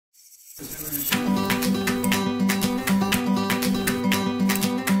Hey,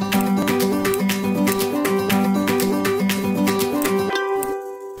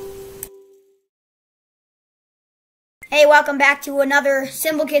 welcome back to another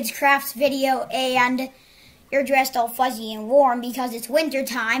Simple Kids Crafts video, and you're dressed all fuzzy and warm because it's winter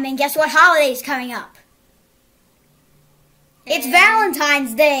time, and guess what holiday's coming up? It's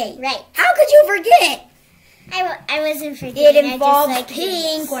Valentine's Day. Right. How could you forget? I wasn't forgetting. It involves I just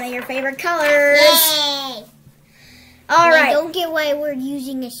pink, one of your favorite colors. Yay! All right. I don't get why we're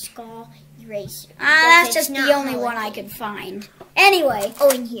using a skull eraser. That's just the only one I could find. Anyway. Oh,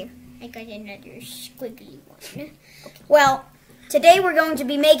 in here. I got another squiggly one. Okay. Well, today we're going to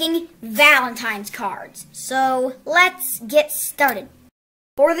be making Valentine's cards. So let's get started.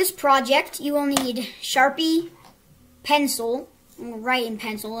 For this project, you will need Sharpie, pencil, writing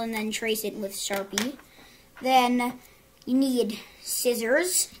pencil, and then trace it with Sharpie. Then you need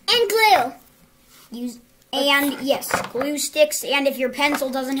scissors. And glue. Yes, glue sticks. And if your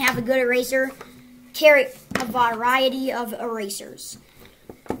pencil doesn't have a good eraser, carry a variety of erasers.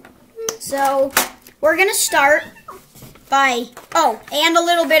 So we're going to start by, and a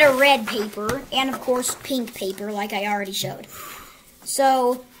little bit of red paper, and of course pink paper like I already showed.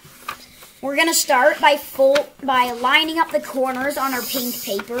 So we're going to start by lining up the corners on our pink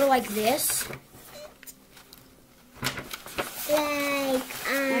paper like this.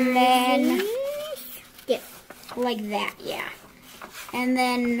 And then like that, yeah. And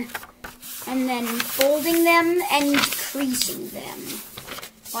then folding them and creasing them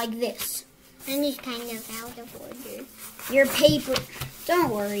like this. And it's kind of out of order. Your paper,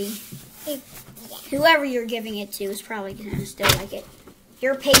 don't worry. Whoever you're giving it to is probably going to still like it.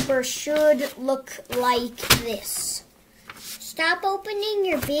 Your paper should look like this. Stop opening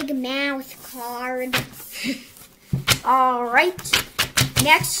your big mouth, card. Alright.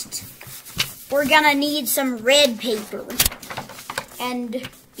 Next, we're going to need some red paper. And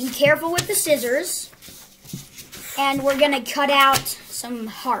be careful with the scissors. And we're going to cut out some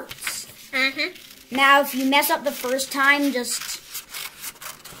hearts. Now, if you mess up the first time,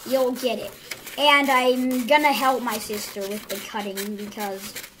 you'll get it. And I'm gonna help my sister with the cutting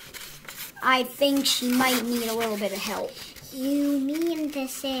because I think she might need a little bit of help. You mean to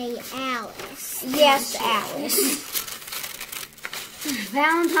say Alice? Yes, Alice.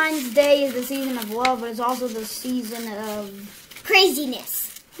 When Day is the season of love, but it's also the season of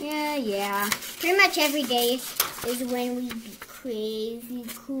craziness. Yeah. Pretty much every day is when we be crazy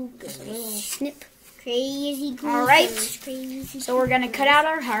cougars. Snip. Crazy cougars. All right. Crazy so we're going to cut out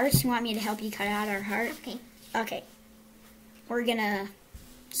our hearts. You want me to help you cut out our heart? Okay. We're going to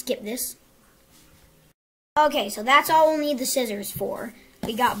skip this. Okay, so that's all we'll need the scissors for.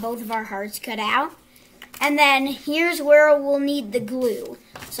 We got both of our hearts cut out. And then here's where we'll need the glue.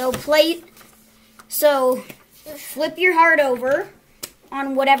 So flip your heart over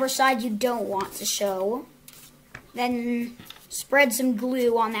on whatever side you don't want to show. Then spread some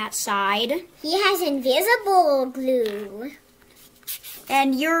glue on that side. He has invisible glue.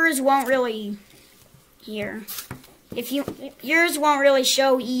 And yours won't really yours won't really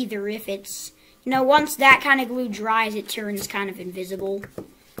show either if it's, once that kind of glue dries, it turns kind of invisible.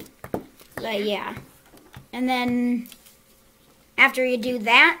 But yeah. And then after you do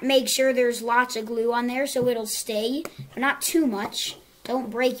that, make sure there's lots of glue on there so it'll stay, but not too much. Don't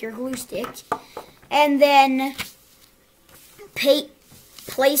break your glue stick. And then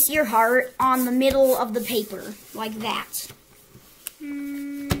place your heart on the middle of the paper, like that.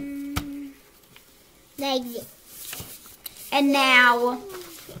 Like this. And now,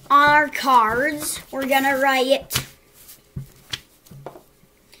 on our cards, we're going to write,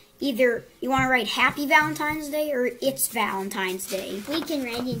 either you want to write Happy Valentine's Day or It's Valentine's Day. We can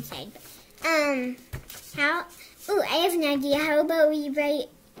write inside. I have an idea. How about we write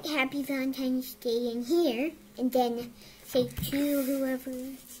Happy Valentine's Day in here, and then say to whoever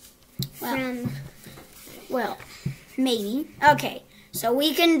Well, maybe. Okay, so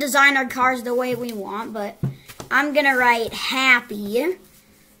we can design our cards the way we want, but I'm going to write happy.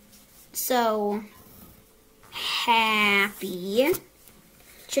 So, happy.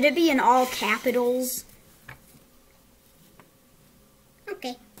 Should it be in all capitals?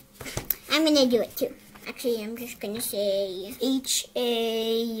 Okay. I'm going to do it too. Actually, I'm just going to say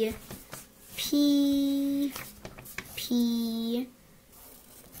H-A-P-P-Y.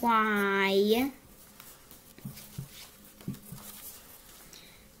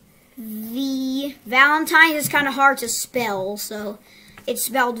 Valentine is kind of hard to spell, so it's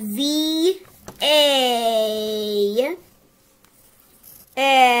spelled V-A-L-E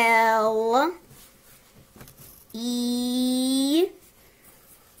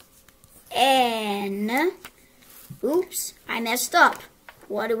N. Oops, I messed up.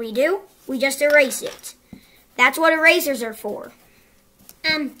 What do? We just erase it. That's what erasers are for.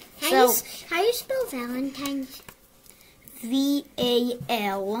 How do you spell Valentine's?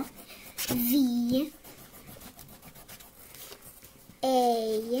 V-A-L. V-A-L.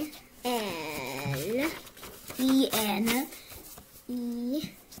 E-N.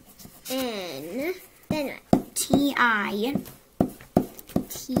 E-N. Then what? T-I.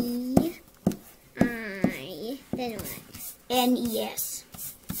 T-I. Then what? N-E-S.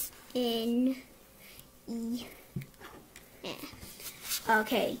 N-E-S.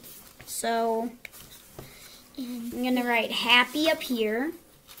 Okay, so I'm going to write happy up here,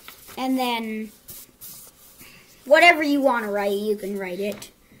 and then whatever you want to write, you can write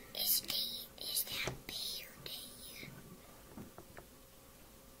it. Is that B or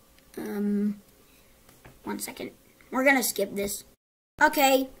D? 1 second. We're going to skip this.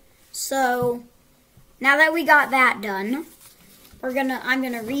 Okay, so now that we got that done, I'm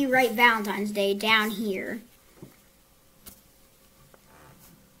going to rewrite Valentine's Day down here.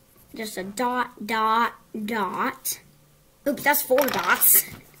 Just a dot, dot, dot. Oops, that's 4 dots.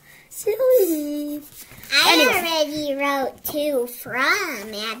 Silly. I already wrote 2 from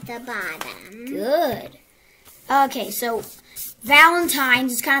at the bottom. Good. Okay, so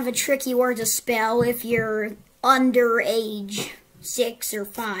Valentine's is kind of a tricky word to spell if you're under age 6 or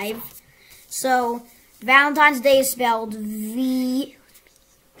 5. So Valentine's Day is spelled V-A...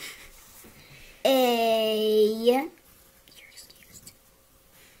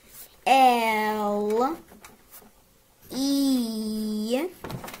 L-E-N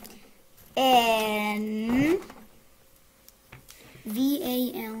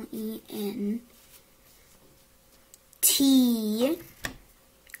V-A-L-E-N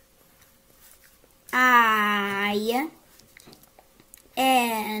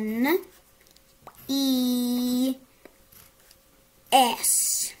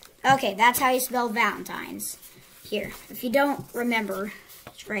Okay, that's how you spell Valentine's. Here, if you don't remember,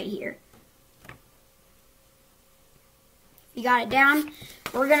 it's right here. You got it down?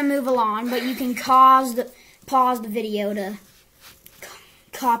 We're going to move along, but you can pause the video to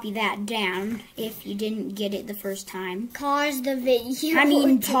copy that down if you didn't get it the first time. Pause the video. I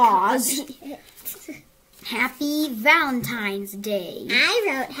mean pause. Happy Valentine's Day. I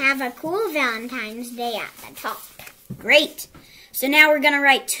wrote have a cool Valentine's Day at the top. Great. So now we're going to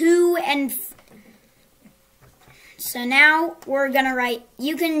write to and... So now we're going to write...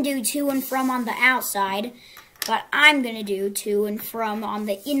 You can do to and from on the outside, but I'm going to do to and from on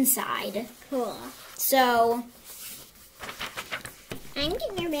the inside. Cool. So... I'm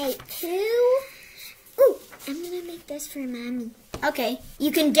going to write 2. Ooh, I'm going to make this for Mommy. Okay.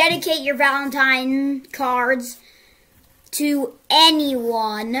 You can dedicate your Valentine cards to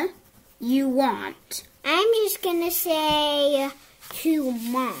anyone you want. I'm just going to say to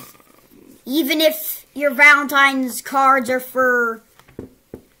Mom. Even if your Valentine's cards are for,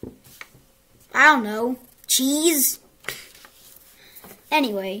 I don't know, cheese?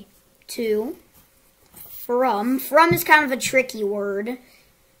 Anyway, to, from. From is kind of a tricky word.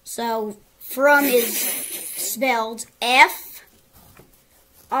 So, from is spelled F-R-O-M.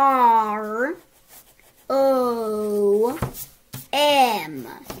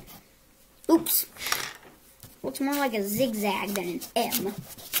 Oops. Looks more like a zigzag than an M.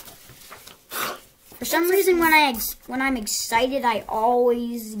 For some reason, when I'm excited, I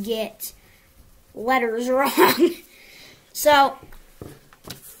always get letters wrong. So,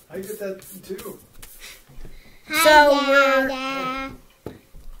 I get that too. Hi,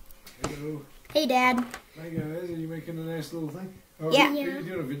 Hello. Hey, Dad. Hi guys, are you making a nice little thing? Oh, Yeah. Are you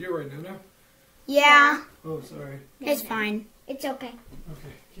doing a video right now? Yeah, Oh, sorry. it's fine. It's okay.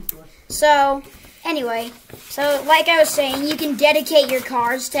 Okay, keep going. So, anyway, so like I was saying, you can dedicate your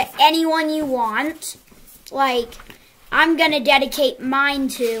cards to anyone you want. Like, I'm going to dedicate mine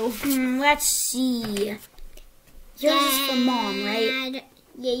to, let's see. Yours is for Mom, right?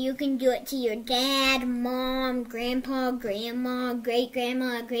 Yeah, you can do it to your dad, mom, grandpa, grandma,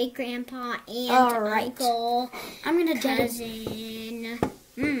 great-grandma, great-grandpa, aunt, uncle, I'm going to cousin.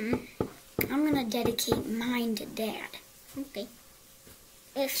 I'm going to dedicate mine to Dad. Okay.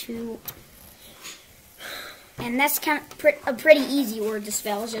 And that's kind of a pretty easy word to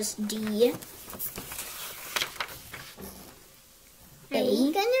spell, just D. Are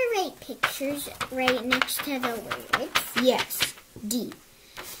you going to write pictures right next to the words? Yes, D.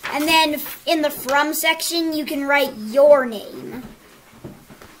 And then in the from section, you can write your name.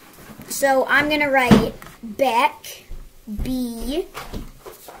 So I'm going to write Beck, B,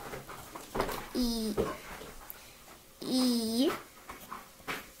 E, E,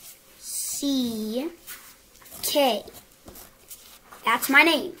 C, That's my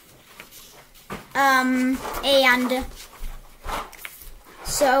name. And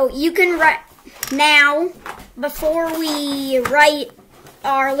so you can write now, before we write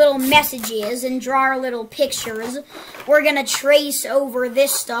our little messages and draw our little pictures, we're going to trace over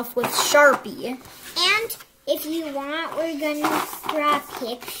this stuff with Sharpie. And if you want, we're going to draw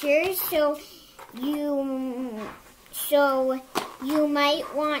pictures, so you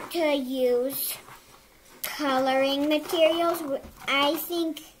might want to use coloring materials. I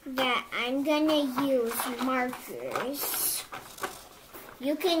think that I'm going to use markers.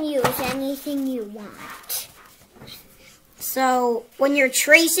 You can use anything you want. So when you're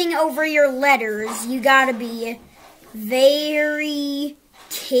tracing over your letters, you got to be very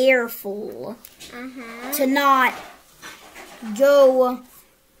careful to not go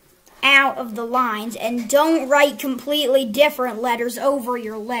out of the lines, and don't write completely different letters over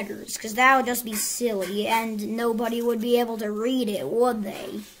your letters, because that would just be silly and nobody would be able to read it, would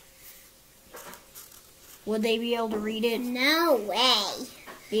they? Would they be able to read it? No way.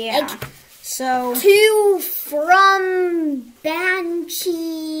 Yeah. So To from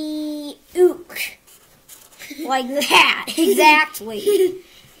Banshee Ook. like that, exactly.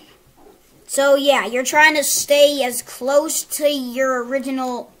 So yeah, you're trying to stay as close to your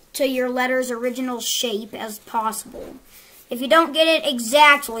letter's original shape as possible. If you don't get it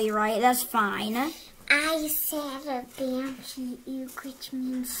exactly right, that's fine. I said a Banshee Ook, which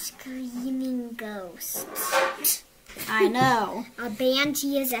means screaming ghost. I know. A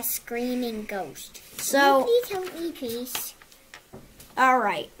banshee is a screaming ghost. So, Please help me, please.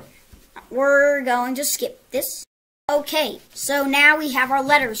 alright. We're going to skip this. Okay, so now we have our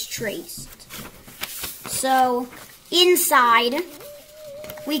letters traced. So, inside,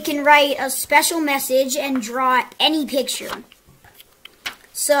 we can write a special message and draw any picture.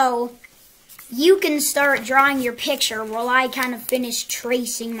 So, you can start drawing your picture while I kind of finish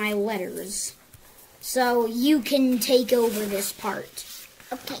tracing my letters. So, you can take over this part.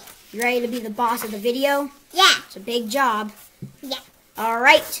 Okay. You ready to be the boss of the video? Yeah. It's a big job. Yeah.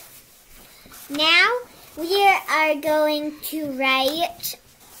 Alright. Now, we are going to write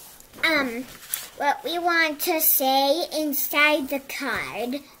what we want to say inside the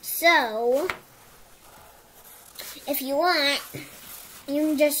card. So, if you want, you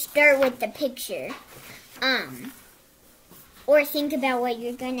can just start with the picture. Or think about what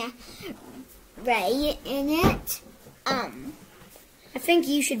you're gonna write in it. I think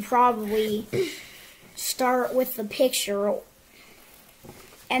you should probably start with the picture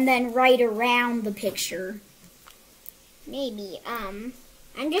and then write around the picture. Maybe. I'm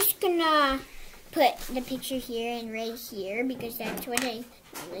just gonna put the picture here and right here because that's what I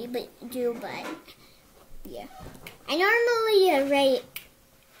normally do, but yeah. I normally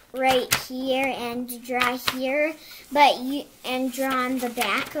write here and draw here, and draw on the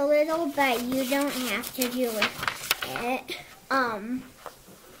back a little, but you don't have to do it.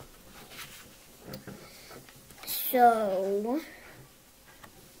 So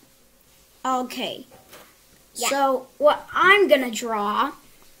Okay. Yeah. So what I'm going to draw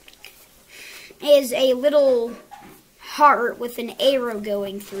is a little heart with an arrow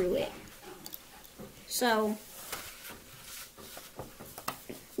going through it. So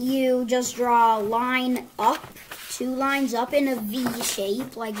you just draw a line up, 2 lines up in a V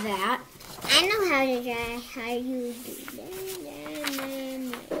shape like that. I know how to draw. How you do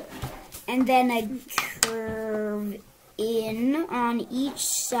that? And then a curve in on each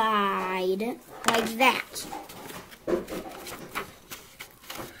side like that.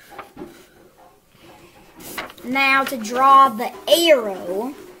 Now to draw the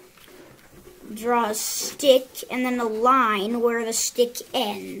arrow, draw a stick and then a line where the stick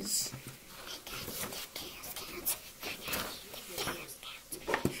ends.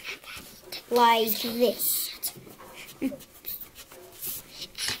 Like this.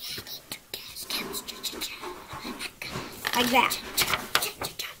 Like that.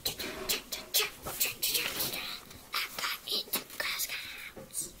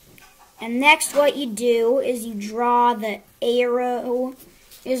 And next what you do is you draw the arrow,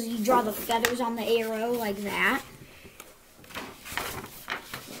 you draw the feathers on the arrow like that.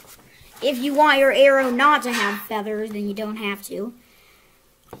 If you want your arrow not to have feathers, then you don't have to.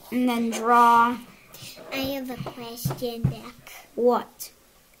 And then draw... I have a question, Beck. What?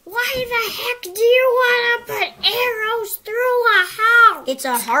 Why the heck do you want to put arrows through a house? It's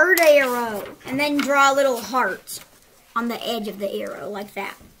a heart arrow. And then draw a little heart on the edge of the arrow like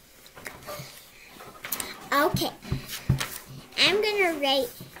that. Okay. I'm going to write...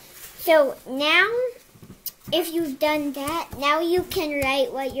 So now if you've done that, now you can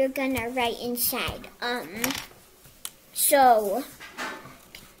write what you're gonna write inside. So,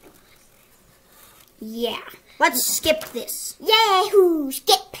 yeah. Let's skip this. yahoo!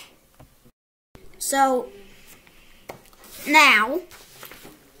 Skip. So, now,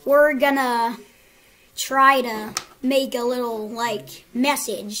 we're gonna try to make a little, like,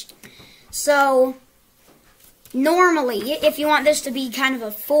 message. So, normally, if you want this to be kind of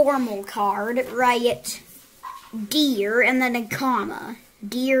a formal card, write dear and then a comma.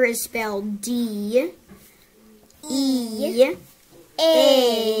 Dear is spelled D-E-A-R.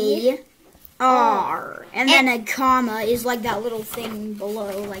 And then a comma is like that little thing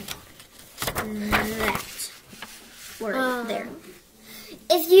below, like that. Word there.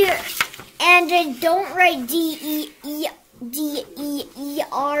 If you don't write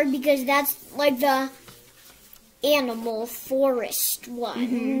D-E-E-R because that's like the animal forest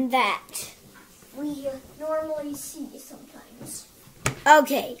one that we normally see sometimes.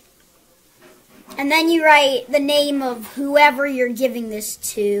 Okay. And then you write the name of whoever you're giving this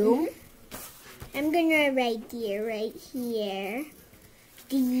to. I'm gonna write dear right here.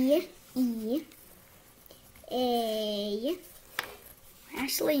 D-E-A.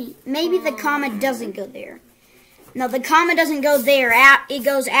 Actually, maybe the comma doesn't go there. No, the comma doesn't go there. It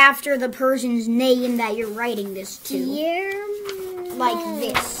goes after the person's name that you're writing this to. Dear. Like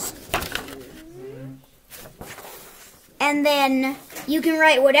this. And then you can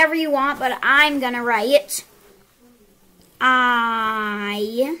write whatever you want, but I'm going to write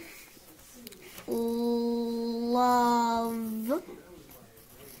I love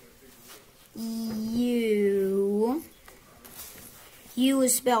you. U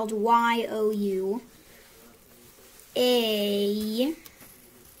is spelled Y-O-U. A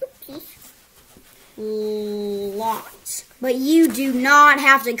lot. But you do not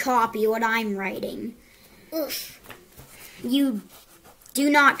have to copy what I'm writing. Oof. You do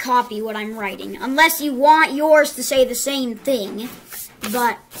not copy what I'm writing. Unless you want yours to say the same thing.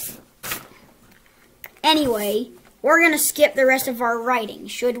 But anyway, we're going to skip the rest of our writing.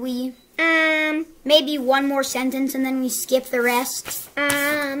 Should we? Maybe one more sentence and then we skip the rest?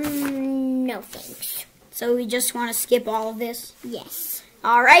 No thanks. So we just want to skip all of this? Yes.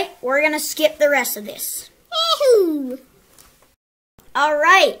 Alright, we're going to skip the rest of this. Yahoo!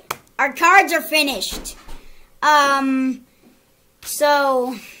 Alright, our cards are finished.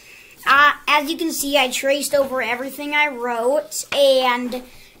 So, as you can see, I traced over everything I wrote, and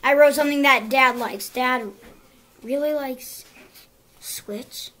I wrote something that Dad likes. Dad really likes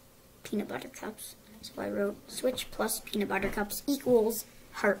Switch peanut butter cups. So I wrote Switch plus peanut butter cups equals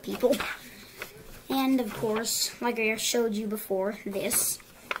heart people. And, of course, like I showed you before, this.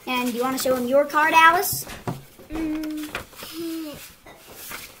 And you want to show him your card, Alice? Can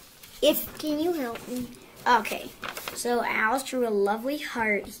you help me? Okay. So Alice drew a lovely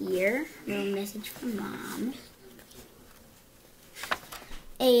heart here. A little message from Mom.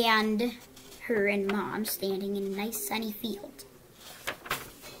 And her and Mom standing in a nice sunny field.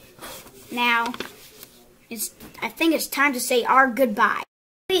 Now, I think it's time to say our goodbye.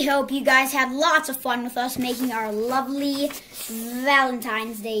 We hope you guys had lots of fun with us making our lovely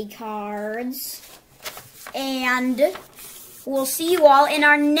Valentine's Day cards. And we'll see you all in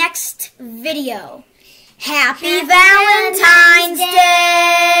our next video. Happy Valentine's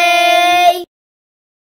Day!